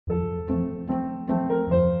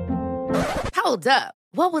Hold up.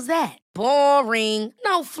 What was that? Boring.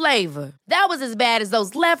 No flavor. That was as bad as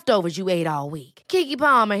those leftovers you ate all week. Keke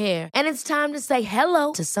Palmer here, and it's time to say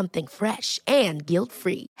hello to something fresh and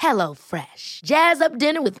guilt-free. Hello Fresh. Jazz up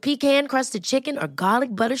dinner with pecan-crusted chicken or garlic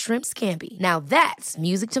butter shrimp scampi. Now that's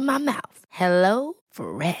music to my mouth. Hello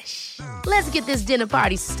Fresh. Let's get this dinner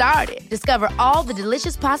party started. Discover all the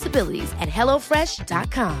delicious possibilities at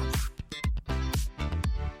hellofresh.com.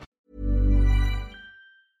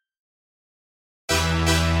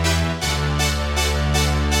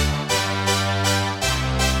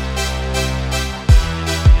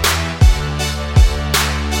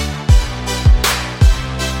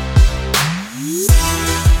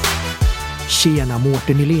 Tjena,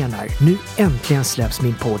 Mårten Nylén här. Nu äntligen släpps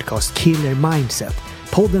min podcast Killer Mindset.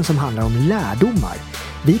 Podden som handlar om lärdomar.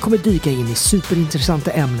 Vi kommer dyka in i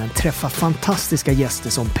superintressanta ämnen, träffa fantastiska gäster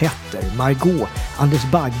som Petter, Margot,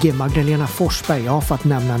 Anders Bagge, Magdalena Forsberg, ja, för att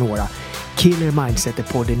nämna några. Killer Mindset är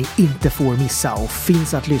podden ni inte får missa och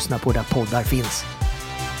finns att lyssna på där poddar finns.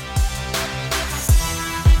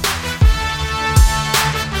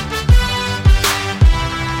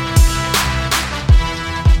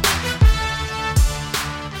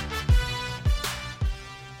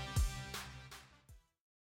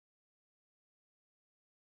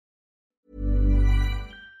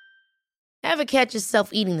 Ever catch yourself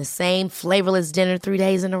eating the same flavorless dinner 3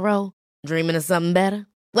 days in a row? Dreaming of something better?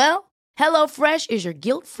 Well, HelloFresh is your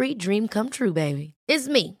guilt-free dream come true, baby. It's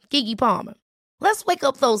me, Keke Palmer. Let's wake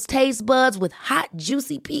up those taste buds with hot,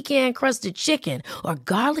 juicy pecan-crusted chicken or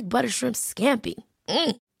garlic butter shrimp scampi.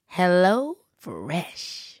 Hello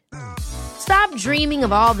Fresh. Stop dreaming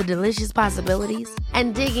of all the delicious possibilities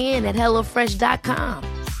and dig in at hellofresh.com.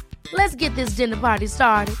 Let's get this dinner party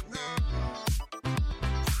started.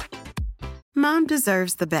 Mom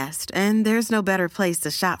deserves the best, and there's no better place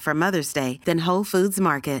to shop for Mother's Day than Whole Foods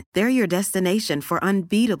Market. They're your destination for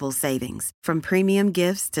unbeatable savings, from premium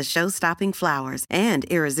gifts to show-stopping flowers and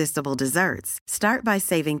irresistible desserts. Start by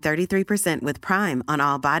saving 33% with Prime on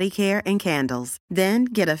all body care and candles. Then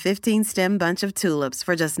get a 15-stem bunch of tulips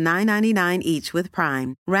for just $9.99 each with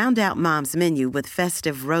Prime. Round out Mom's menu with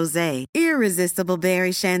festive rosé, irresistible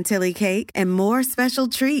berry chantilly cake, and more special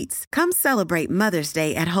treats. Come celebrate Mother's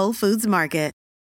Day at Whole Foods Market.